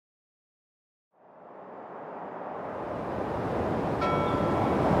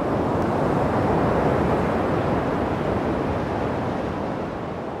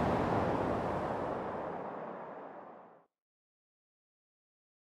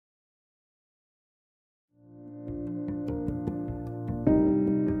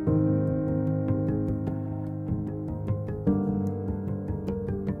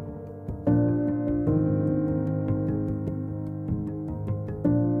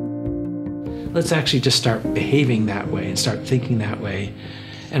let's actually just start behaving that way and start thinking that way.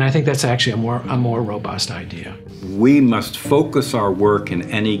 And I think that's actually a more robust idea. We must focus our work in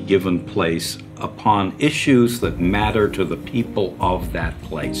any given place upon issues that matter to the people of that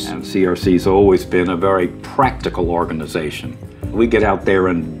place. And CRC's always been a very practical organization. We get out there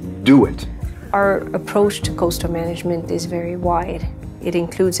and do it. Our approach to coastal management is very wide. It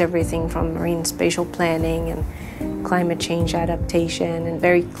includes everything from marine spatial planning and climate change adaptation and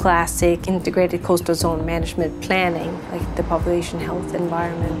very classic integrated coastal zone management planning, like the population health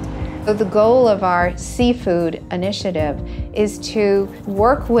environment. So the goal of our seafood initiative is to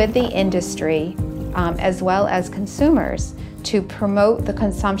work with the industry as well as consumers to promote the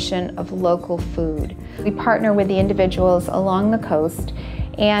consumption of local food. We partner with the individuals along the coast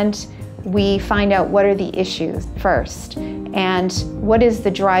and we find out what are the issues first and what is the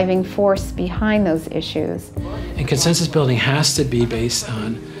driving force behind those issues. And consensus building has to be based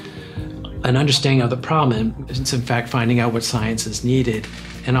on an understanding of the problem, and it's in fact finding out what science is needed,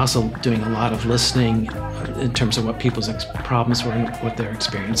 and also doing a lot of listening in terms of what people's problems were and what their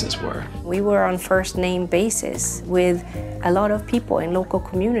experiences were. We were on first name basis with a lot of people in local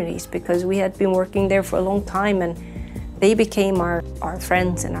communities because we had been working there for a long time, and they became our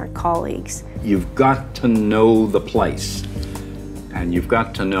friends and our colleagues. You've got to know the place, and you've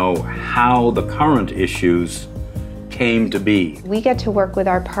got to know how the current issues came to be. We get to work with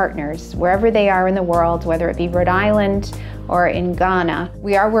our partners wherever they are in the world, whether it be Rhode Island or in Ghana.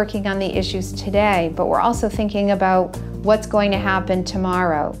 We are working on the issues today, but we're also thinking about what's going to happen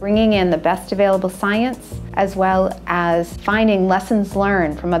tomorrow, bringing in the best available science as well as finding lessons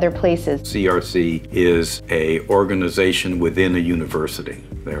learned from other places. CRC is an organization within a university.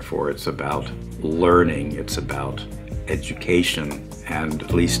 Therefore, it's about learning, it's about education, and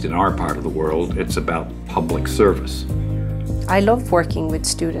at least in our part of the world, it's about public service. I love working with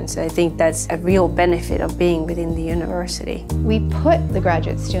students. I think that's a real benefit of being within the university. We put the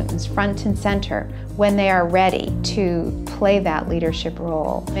graduate students front and center when they are ready to play that leadership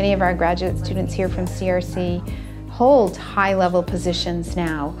role. Many of our graduate students here from CRC hold high-level positions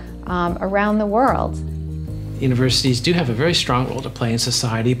now around the world. Universities do have a very strong role to play in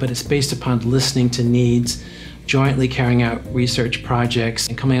society, but it's based upon listening to needs, jointly carrying out research projects,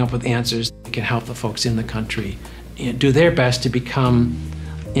 and coming up with answers that can help the folks in the country do their best to become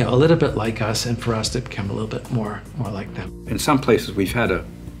a little bit like us, and for us to become a little bit more like them. In some places we've had a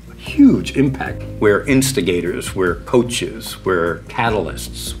huge impact. We're instigators, we're coaches, we're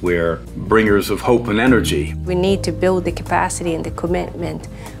catalysts, we're bringers of hope and energy. We need to build the capacity and the commitment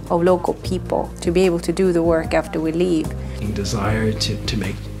of local people to be able to do the work after we leave. Desire to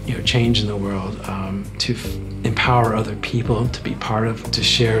make change in the world, to empower other people to be part of, to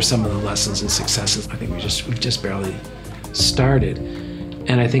share some of the lessons and successes. I think we've just barely started,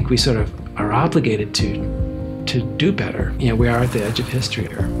 and I think we sort of are obligated to do better. We are at the edge of history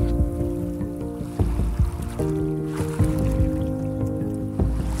here.